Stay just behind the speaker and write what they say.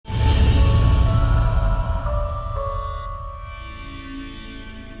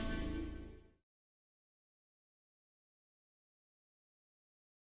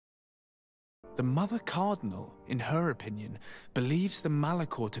The Mother Cardinal, in her opinion, believes the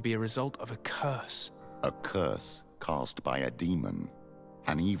Malachor to be a result of a curse. A curse cast by a demon.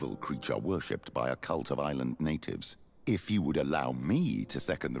 An evil creature worshipped by a cult of island natives. If you would allow me to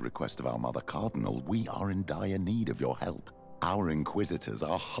second the request of our Mother Cardinal, we are in dire need of your help. Our inquisitors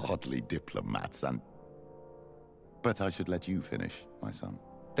are hardly diplomats and... But I should let you finish, my son.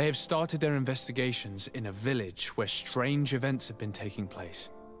 They have started their investigations in a village where strange events have been taking place,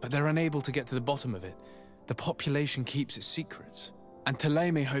 but they're unable to get to the bottom of it. The population keeps its secrets, and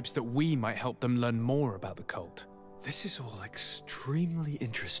Thélème hopes that we might help them learn more about the cult. This is all extremely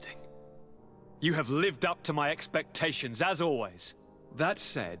interesting. You have lived up to my expectations, as always. That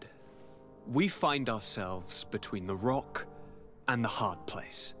said, we find ourselves between the rock and the hard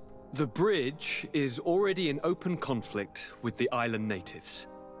place. The bridge is already in open conflict with the island natives.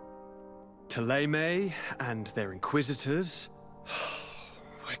 Thélème and their inquisitors...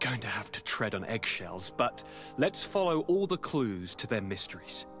 We're going to have to tread on eggshells, but let's follow all the clues to their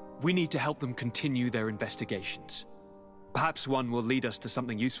mysteries. We need to help them continue their investigations. Perhaps one will lead us to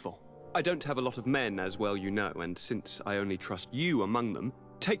something useful. I don't have a lot of men, as well you know, and since I only trust you among them,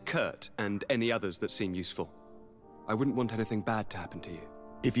 take Kurt and any others that seem useful. I wouldn't want anything bad to happen to you.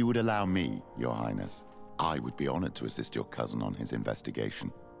 If you would allow me, Your Highness, I would be honored to assist your cousin on his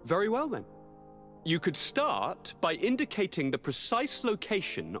investigation. Very well, then. You could start by indicating the precise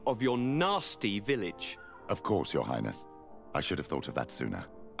location of your nasty village. Of course, Your Highness. I should have thought of that sooner.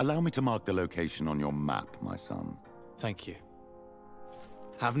 Allow me to mark the location on your map, my son. Thank you.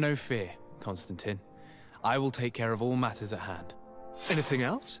 Have no fear, Constantin. I will take care of all matters at hand. Anything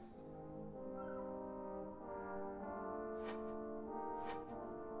else?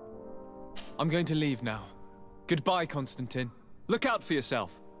 I'm going to leave now. Goodbye, Constantin. Look out for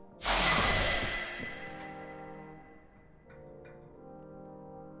yourself.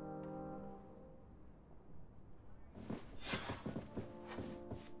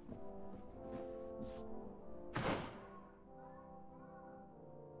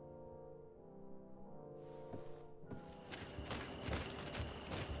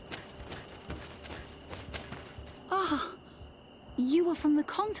 You are from the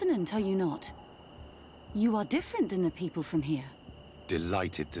continent, are you not? You are different than the people from here.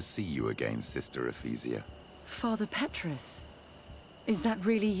 Delighted to see you again, Sister Ephesia. Father Petrus, is that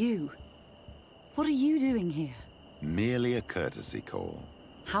really you? What are you doing here? Merely a courtesy call.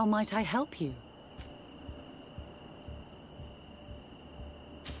 How might I help you?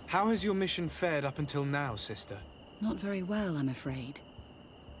 How has your mission fared up until now, sister? Not very well, I'm afraid.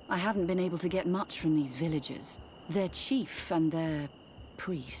 I haven't been able to get much from these villagers. Their chief and their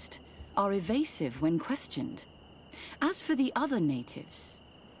priest are evasive when questioned. As for the other natives,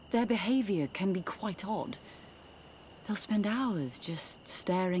 their behavior can be quite odd. They'll spend hours just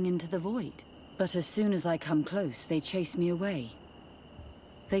staring into the void. But as soon as I come close, they chase me away.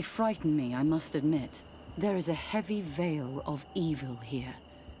 They frighten me, I must admit. There is a heavy veil of evil here.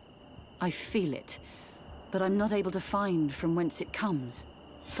 I feel it, but I'm not able to find from whence it comes.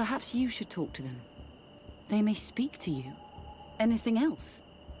 Perhaps you should talk to them. They may speak to you. Anything else?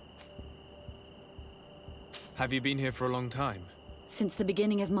 Have you been here for a long time? Since the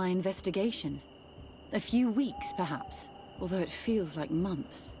beginning of my investigation. A few weeks, perhaps, although it feels like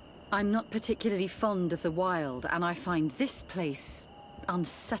months. I'm not particularly fond of the wild, and I find this place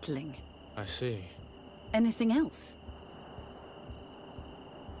unsettling. I see. Anything else?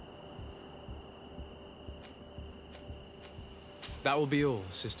 That will be all,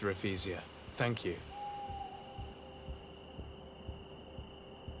 Sister Ephesia. Thank you.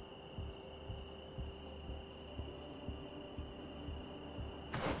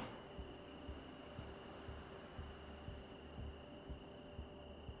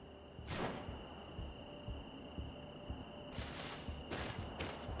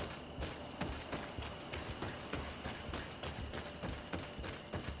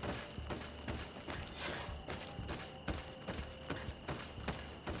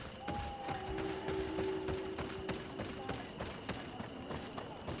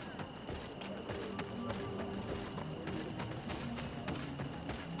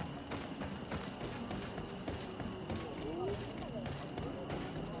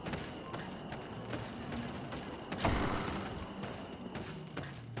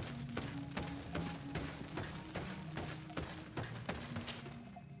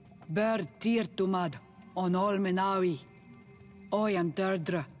 Ber Tirtumad, on all Menawi. I am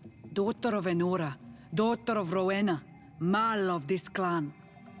Deirdre, daughter of Enora, daughter of Rowena, Mal of this clan.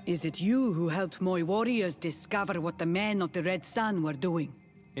 Is it you who helped my warriors discover what the men of the Red Sun were doing?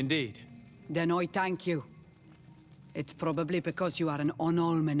 Indeed. Then I thank you. It's probably because you are an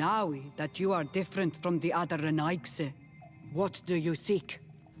Onolmenawi that you are different from the other Renaigse. What do you seek?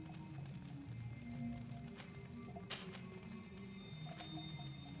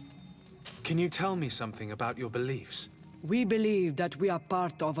 Can you tell me something about your beliefs? We believe that we are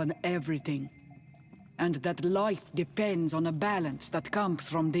part of an everything, and that life depends on a balance that comes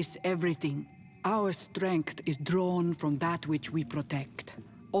from this everything. Our strength is drawn from that which we protect,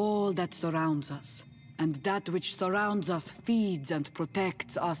 all that surrounds us, and that which surrounds us feeds and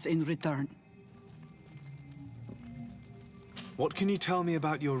protects us in return. What can you tell me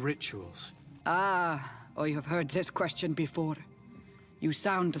about your rituals? Ah, I have heard this question before. You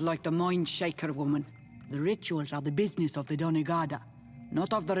sound like the Mind Shaker woman. The rituals are the business of the Donegada,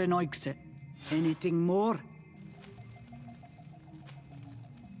 not of the Renoigse. Anything more?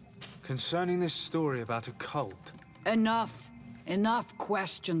 Concerning this story about a cult. Enough. Enough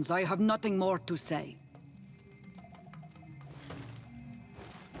questions. I have nothing more to say.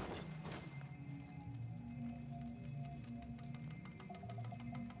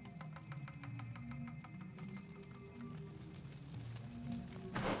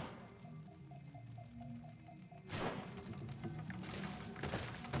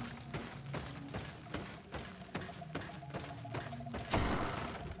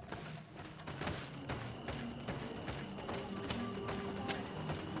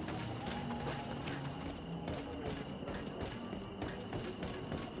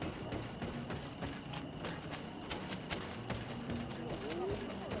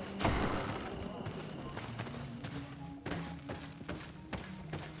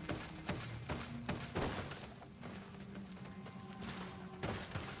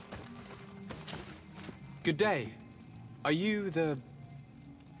 Good day. Are you the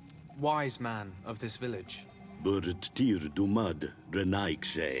wise man of this village? Burt tir dumad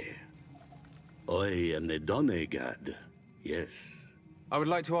renaikse. I am the Donegad, yes. I would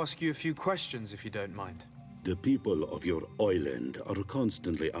like to ask you a few questions, if you don't mind. The people of your island are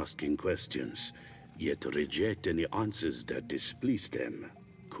constantly asking questions, yet reject any answers that displease them.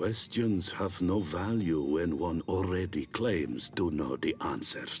 Questions have no value when one already claims to know the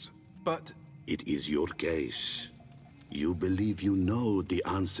answers. But it is your case. You believe you know the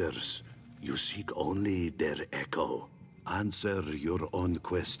answers. You seek only their echo. Answer your own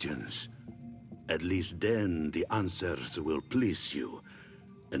questions. At least then the answers will please you,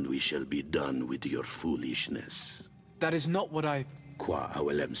 and we shall be done with your foolishness. that is not what I... Qua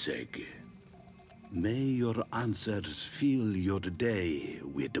awelemseg. May your answers fill your day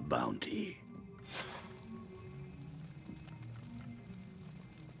with bounty.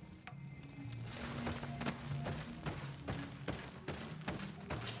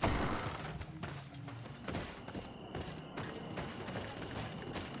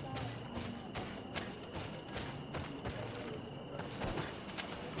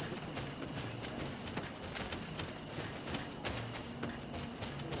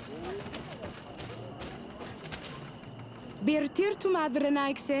 Birtir to Madre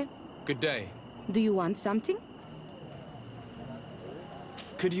Naikse. Good day. Do you want something?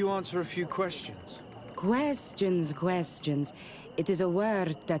 Could you answer a few questions? Questions. It is a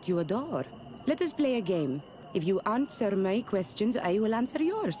word that you adore. Let us play a game. If you answer my questions, I will answer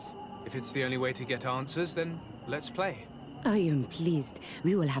yours. If it's the only way to get answers, then let's play. I am pleased.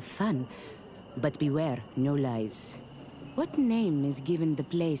 We will have fun. But beware, no lies. What name is given the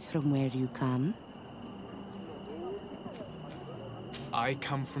place from where you come? I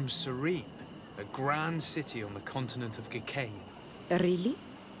come from Sérène, a grand city on the continent of Gicane. Really?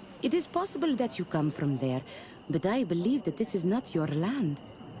 It is possible that you come from there, but I believe that this is not your land.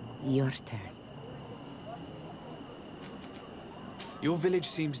 Your turn. Your village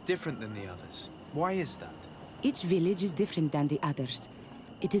seems different than the others. Why is that? Each village is different than the others.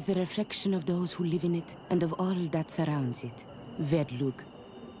 It is the reflection of those who live in it, and of all that surrounds it. Verdlug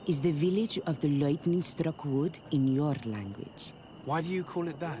is the village of the lightning-struck wood in your language. Why do you call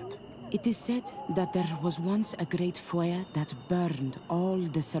it that? It is said that there was once a great fire that burned all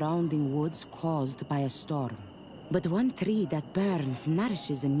the surrounding woods caused by a storm. But one tree that burns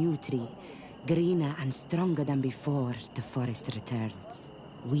nourishes a new tree, greener and stronger than before the forest returns.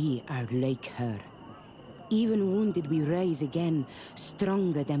 We are like her. Even wounded, we rise again,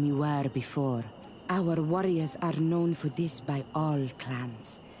 stronger than we were before. Our warriors are known for this by all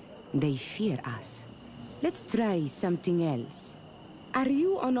clans. They fear us. Let's try something else. Are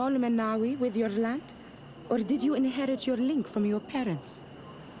you on Olmenawi with your land? Or did you inherit your link from your parents?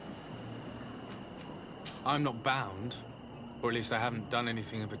 I'm not bound. Or at least I haven't done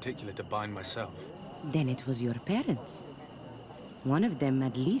anything in particular to bind myself. Then it was your parents. One of them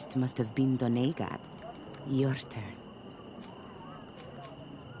at least must have been Donegad. Your turn.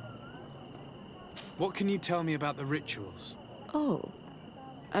 What can you tell me about the rituals? Oh,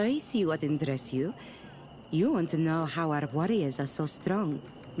 I see what interests you. You want to know how our warriors are so strong,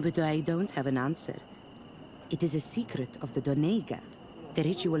 but I don't have an answer. It is a secret of the Doneigad. The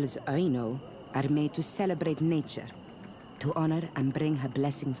rituals I know are made to celebrate nature, to honor and bring her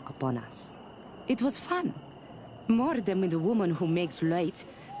blessings upon us. It was fun. More than with a woman who makes light.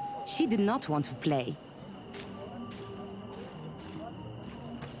 She did not want to play.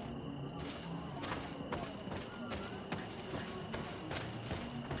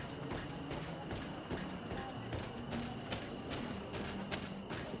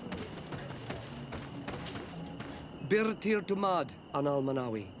 Birtir to Mad, Anal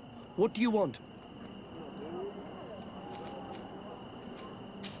Manawi. What do you want?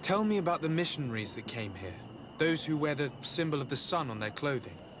 Tell me about the missionaries that came here. Those who wear the symbol of the sun on their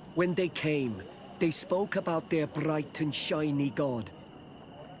clothing. When they came, they spoke about their bright and shiny god.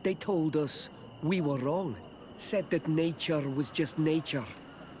 They told us we were wrong, said that nature was just nature,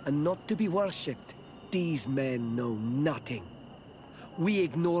 and not to be worshipped. These men know nothing. We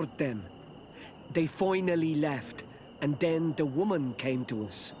ignored them. They finally left, and then the woman came to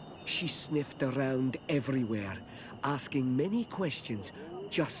us. She sniffed around everywhere, asking many questions,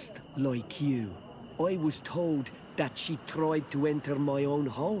 just like you. I was told that she tried to enter my own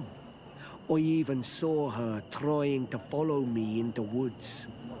home. I even saw her trying to follow me in the woods.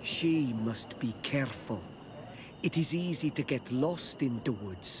 She must be careful. It is easy to get lost in the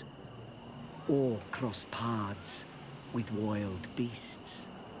woods, or cross paths with wild beasts.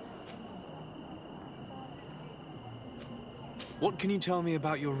 What can you tell me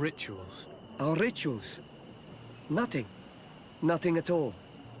about your rituals? Our rituals? Nothing. Nothing at all.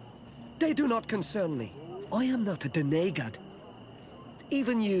 They do not concern me. I am not a Doneigad.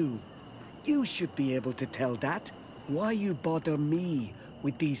 Even you. You should be able to tell that. Why you bother me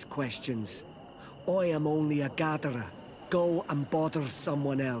with these questions? I am only a gatherer. Go and bother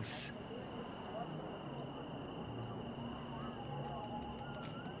someone else.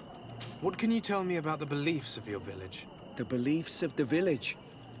 What can you tell me about the beliefs of your village? The beliefs of the village?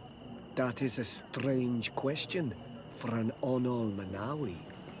 That is a strange question for an Onol Manawi.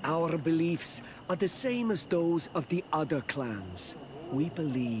 Our beliefs are the same as those of the other clans. We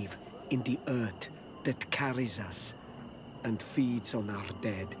believe in the earth that carries us and feeds on our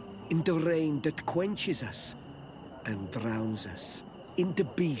dead, in the rain that quenches us and drowns us, in the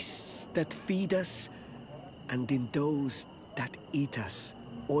beasts that feed us and in those that eat us.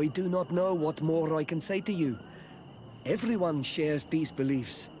 I do not know what more I can say to you. Everyone shares these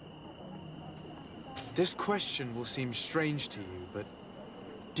beliefs. This question will seem strange to you, but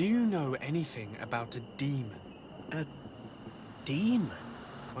do you know anything about a demon? A demon?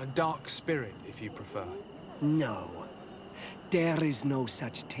 A dark spirit, if you prefer. No. There is no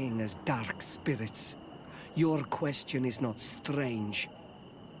such thing as dark spirits. Your question is not strange.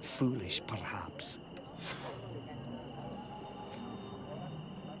 Foolish, perhaps.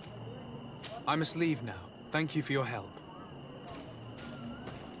 I must leave now. Thank you for your help.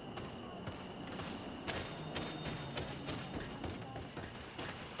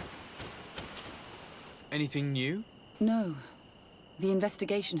 Anything new? No. The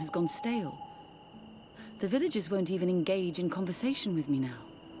investigation has gone stale. The villagers won't even engage in conversation with me now.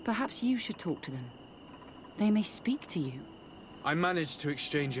 Perhaps you should talk to them. They may speak to you. I managed to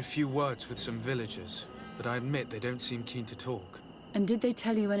exchange a few words with some villagers, but I admit they don't seem keen to talk. And did they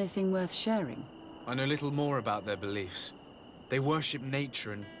tell you anything worth sharing? I know little more about their beliefs. They worship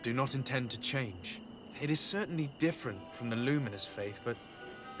nature and do not intend to change. It is certainly different from the Luminous faith, but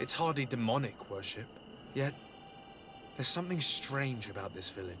it's hardly demonic worship. Yet, there's something strange about this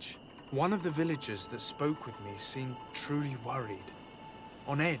village. One of the villagers that spoke with me seemed truly worried.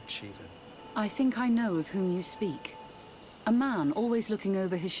 On edge, even. I think I know of whom you speak. A man always looking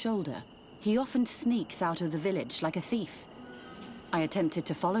over his shoulder. He often sneaks out of the village like a thief. I attempted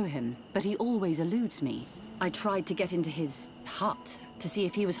to follow him, but he always eludes me. I tried to get into his hut to see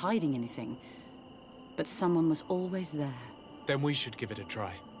if he was hiding anything, but someone was always there. Then we should give it a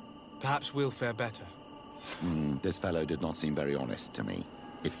try. Perhaps we'll fare better. This fellow did not seem very honest to me.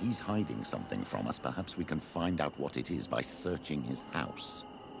 If he's hiding something from us, perhaps we can find out what it is by searching his house.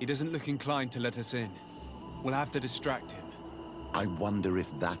 He doesn't look inclined to let us in. We'll have to distract him. I wonder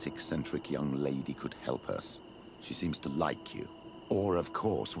if that eccentric young lady could help us. She seems to like you. Or, of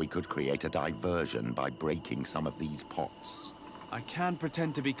course, we could create a diversion by breaking some of these pots. I can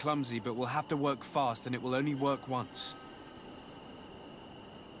pretend to be clumsy, but we'll have to work fast, and it will only work once.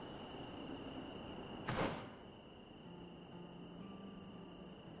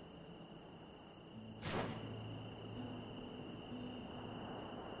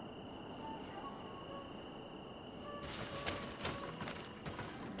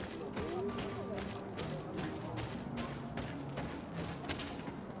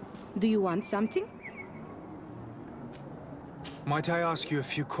 Do you want something? Might I ask you a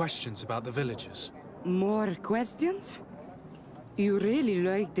few questions about the villagers? More questions? You really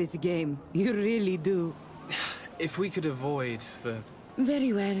like this game. You really do. If we could avoid the...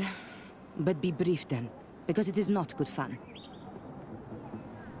 Very well. But be brief then, because it is not good fun.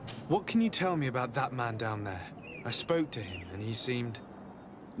 What can you tell me about that man down there? I spoke to him, and he seemed...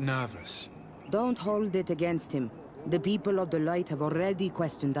 nervous. Don't hold it against him. The people of the light have already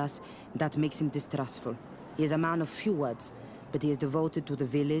questioned us. That makes him distrustful. He is a man of few words, but he is devoted to the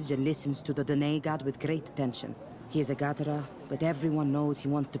village and listens to the Donegad with great attention. He is a gatherer, but everyone knows he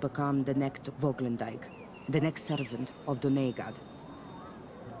wants to become the next Voglendijk, the next servant of Donegad.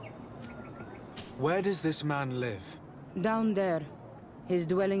 Where does this man live? Down there. His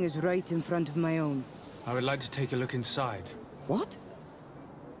dwelling is right in front of my own. I would like to take a look inside. What?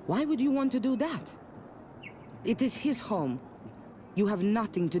 Why would you want to do that? It is his home. You have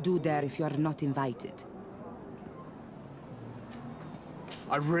nothing to do there if you are not invited.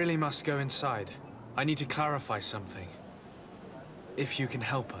 I really must go inside. I need to clarify something. If you can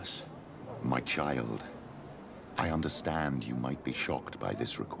help us. My child, I understand you might be shocked by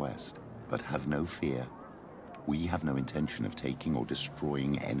this request, but have no fear. We have no intention of taking or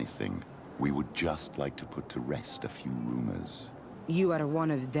destroying anything. We would just like to put to rest a few rumors. You are one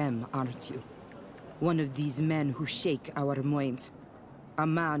of them, aren't you? One of these men who shake our minds. A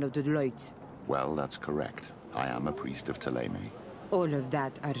man of the light. Well, that's correct. I am a priest of Thélème. All of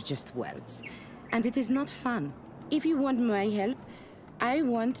that are just words. And it is not fun. If you want my help, I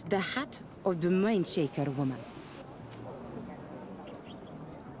want the hat of the mind shaker woman.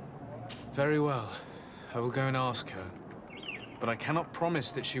 Very well. I will go and ask her. But I cannot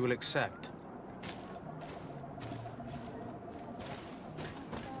promise that she will accept.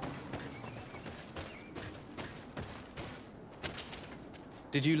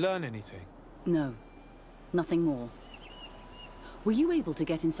 Did you learn anything? No. Nothing more. Were you able to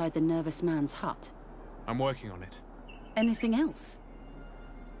get inside the nervous man's hut? I'm working on it. Anything else?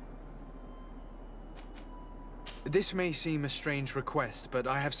 This may seem a strange request, but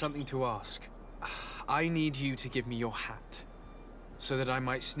I have something to ask. I need you to give me your hat, so that I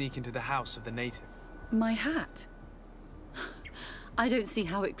might sneak into the house of the native. My hat? I don't see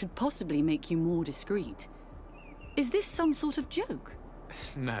how it could possibly make you more discreet. Is this some sort of joke?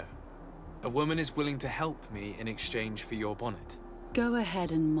 No. A woman is willing to help me in exchange for your bonnet. Go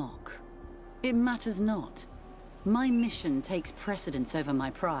ahead and mock. It matters not. My mission takes precedence over my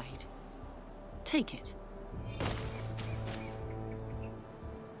pride. Take it.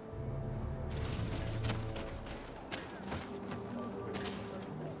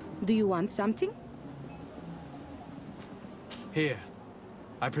 Do you want something? Here.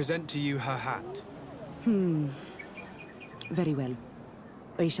 I present to you her hat. Very well.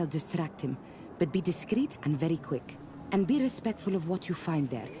 I shall distract him, but be discreet and very quick. And be respectful of what you find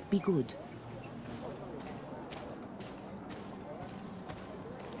there. Be good.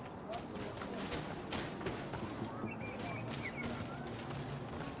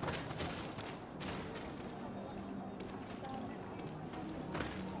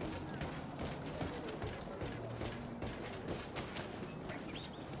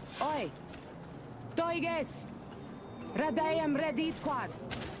 Oi! Toiges! Radayam Redit Quad!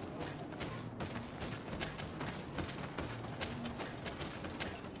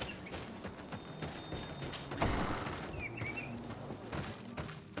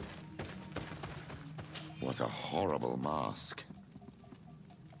 What a horrible mask.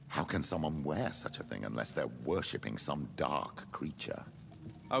 How can someone wear such a thing unless they're worshipping some dark creature?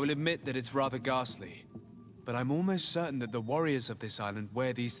 I will admit that it's rather ghastly, but I'm almost certain that the warriors of this island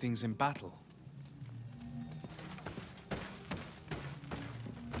wear these things in battle.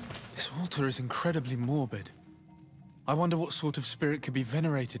 This altar is incredibly morbid. I wonder what sort of spirit could be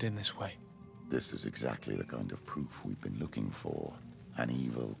venerated in this way. This is exactly the kind of proof we've been looking for. An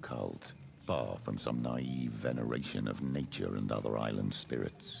evil cult, far from some naive veneration of nature and other island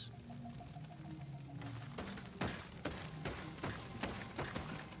spirits.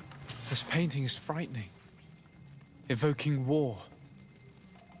 This painting is frightening. Evoking war.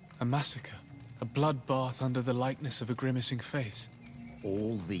 A massacre. A bloodbath under the likeness of a grimacing face.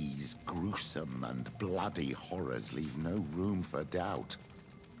 All these gruesome and bloody horrors leave no room for doubt.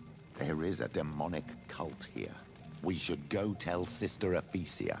 There is a demonic cult here. We should go tell Sister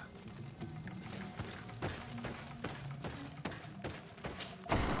Ephesia.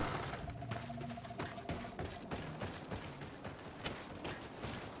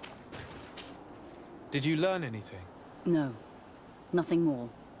 Did you learn anything? No. Nothing more.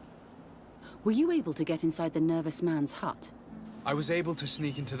 Were you able to get inside the nervous man's hut? I was able to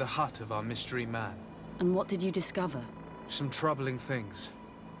sneak into the hut of our mystery man. And what did you discover? Some troubling things.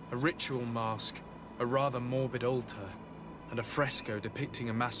 A ritual mask, a rather morbid altar, and a fresco depicting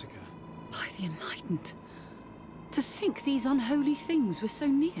a massacre. By the Enlightened. To think these unholy things were so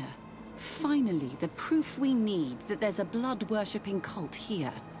near. Finally, the proof we need that there's a blood-worshipping cult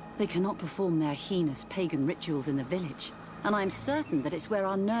here. They cannot perform their heinous pagan rituals in the village, and I'm certain that it's where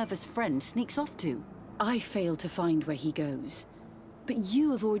our nervous friend sneaks off to. I failed to find where he goes, but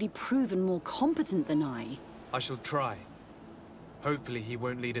you have already proven more competent than I. I shall try. Hopefully he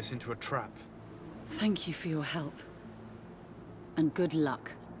won't lead us into a trap. Thank you for your help. And good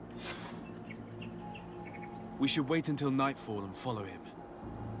luck. We should wait until nightfall and follow him.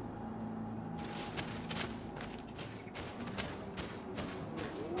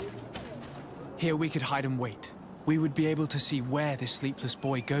 Here we could hide and wait. We would be able to see where this sleepless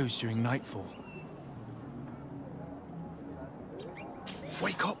boy goes during nightfall.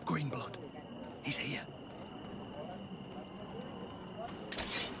 Wake up, Greenblood. He's here.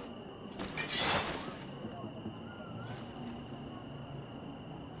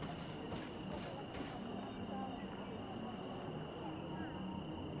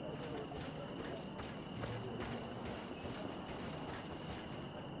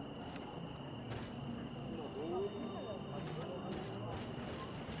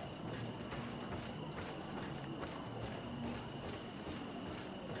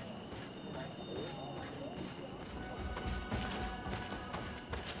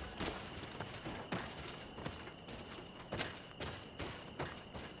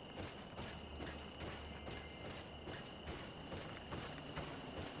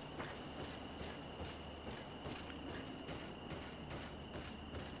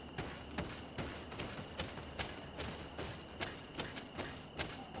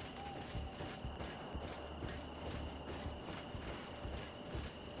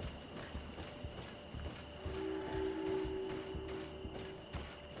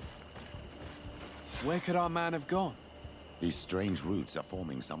 Where could our man have gone? These strange roots are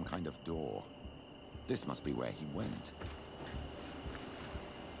forming some kind of door. This must be where he went.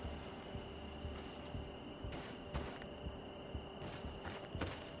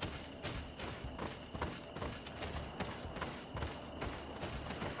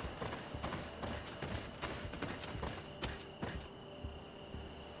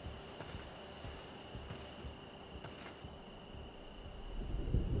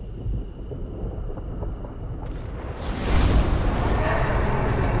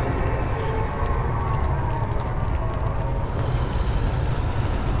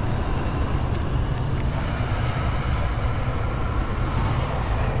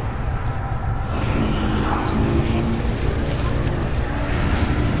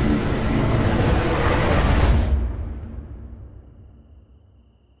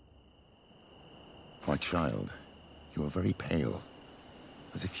 My child, you are very pale,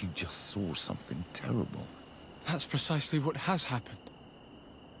 as if you just saw something terrible. That's precisely what has happened.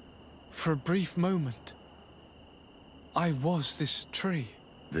 For a brief moment, I was this tree.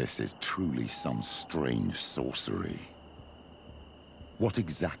 This is truly some strange sorcery. What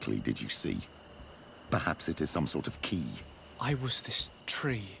exactly did you see? Perhaps it is some sort of key. I was this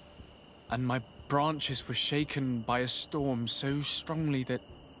tree, and my branches were shaken by a storm so strongly that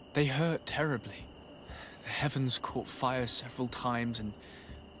they hurt terribly. The heavens caught fire several times, and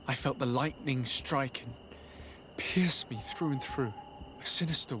I felt the lightning strike and pierce me through and through. A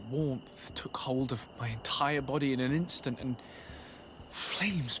sinister warmth took hold of my entire body in an instant, and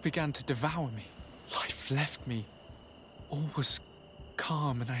flames began to devour me. Life left me. All was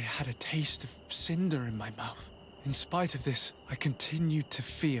calm, and I had a taste of cinder in my mouth. In spite of this, I continued to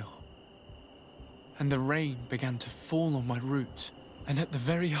feel. And the rain began to fall on my roots, and at the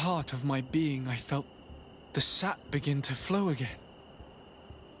very heart of my being, I felt the sap begin to flow again.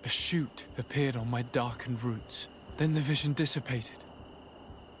 A shoot appeared on my darkened roots. Then the vision dissipated.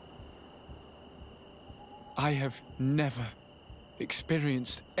 I have never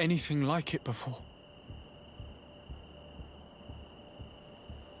experienced anything like it before.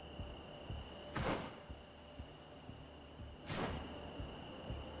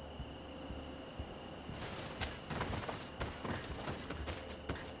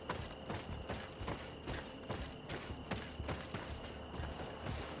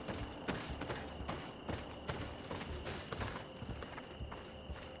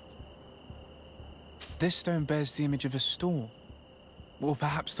 This stone bears the image of a storm, or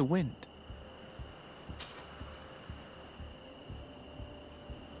perhaps the wind.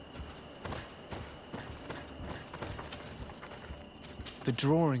 The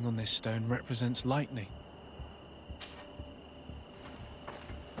drawing on this stone represents lightning.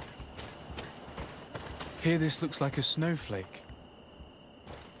 Here this looks like a snowflake.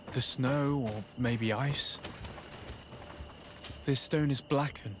 The snow, or maybe ice. This stone is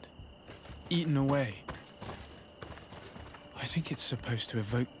blackened, eaten away. I think it's supposed to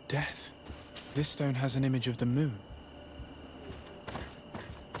evoke death. This stone has an image of the moon.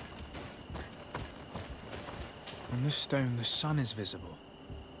 On this stone, the sun is visible.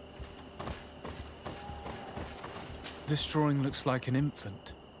 This drawing looks like an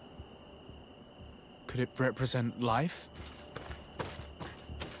infant. Could it represent life?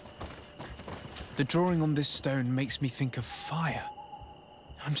 The drawing on this stone makes me think of fire.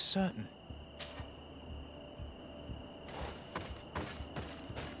 I'm certain.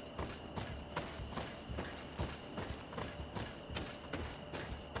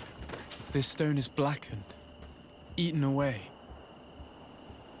 This stone is blackened, eaten away.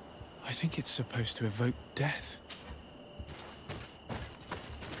 I think it's supposed to evoke death.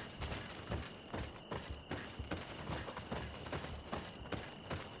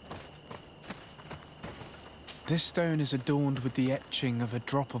 This stone is adorned with the etching of a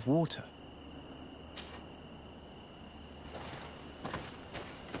drop of water.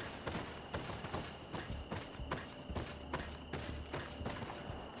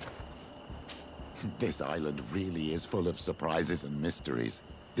 This island really is full of surprises and mysteries.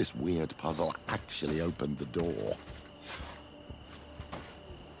 This weird puzzle actually opened the door.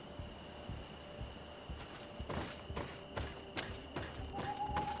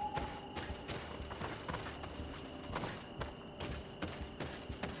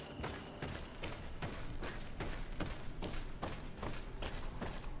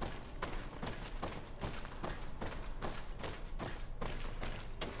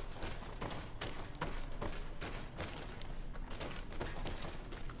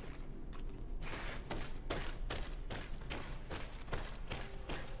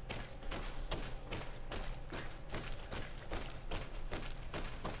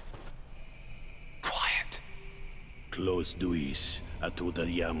 Close duis, atuda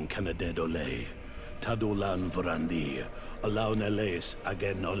yam canadedole, tadulan vrandi, alauneles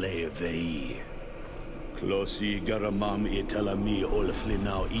agen ole vei. Closi garamam itelami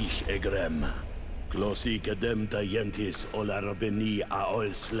olflinau ich egrem. Closi cadem tayentis olarabeni a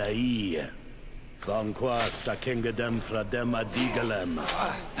ol slai. Fanqua sakengadem fradem adigalem.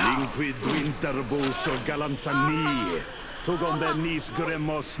 Linquid winterbus o galanzani. Tugombenis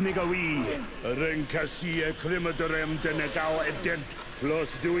gremos nigawi. Rencasie crimaderem denegao edent.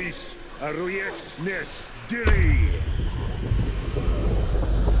 Clos duis, aruyect nes diri.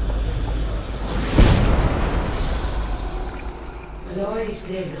 Lois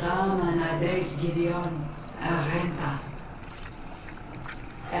des ramen ades Gideon, arenta.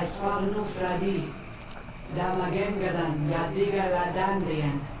 Es war nu fradi, da magengadan yadiga la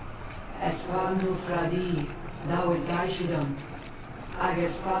dandien. Es war nu fradi, da we gaishidon.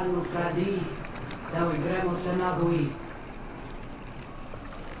 Ages var nu fradi, da we gremos enagui.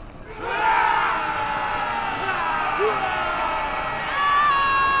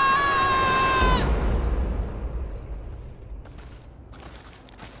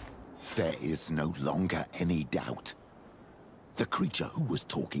 There is no longer any doubt. The creature who was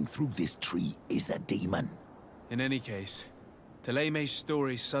talking through this tree is a demon. In any case, Théléme's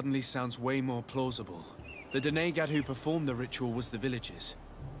story suddenly sounds way more plausible. The Denegad who performed the ritual was the villagers.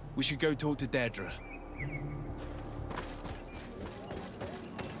 We should go talk to Deirdre.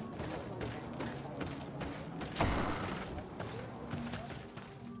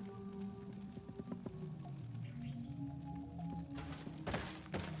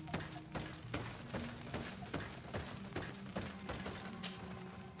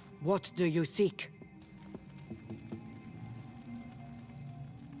 What do you seek?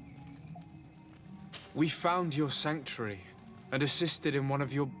 We found your sanctuary and assisted in one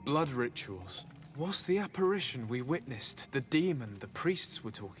of your blood rituals. Was the apparition we witnessed the demon the priests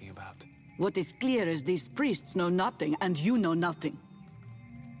were talking about? What is clear is these priests know nothing, and you know nothing.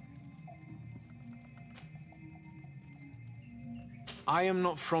 I am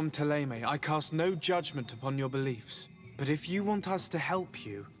not from Thélème. I cast no judgment upon your beliefs. But if you want us to help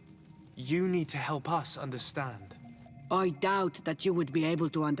you, you need to help us understand. I doubt that you would be able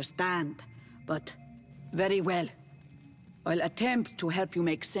to understand, but very well. I'll attempt to help you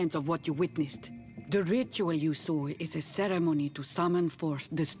make sense of what you witnessed. The ritual you saw is a ceremony to summon forth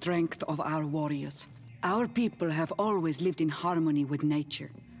the strength of our warriors. Our people have always lived in harmony with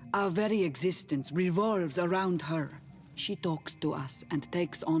nature. Our very existence revolves around her. She talks to us and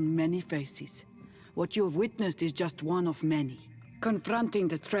takes on many faces. What you have witnessed is just one of many. Confronting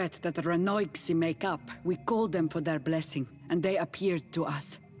the threat that the Renoixi make up, we called them for their blessing, and they appeared to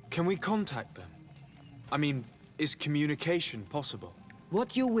us. Can we contact them? I mean, is communication possible?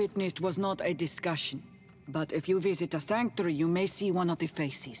 What you witnessed was not a discussion. But if you visit a sanctuary, you may see one of the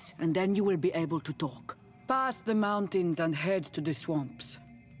faces, and then you will be able to talk. Pass the mountains and head to the swamps.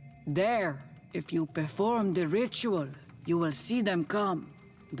 There, if you perform the ritual, you will see them come.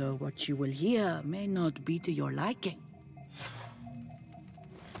 Though what you will hear may not be to your liking.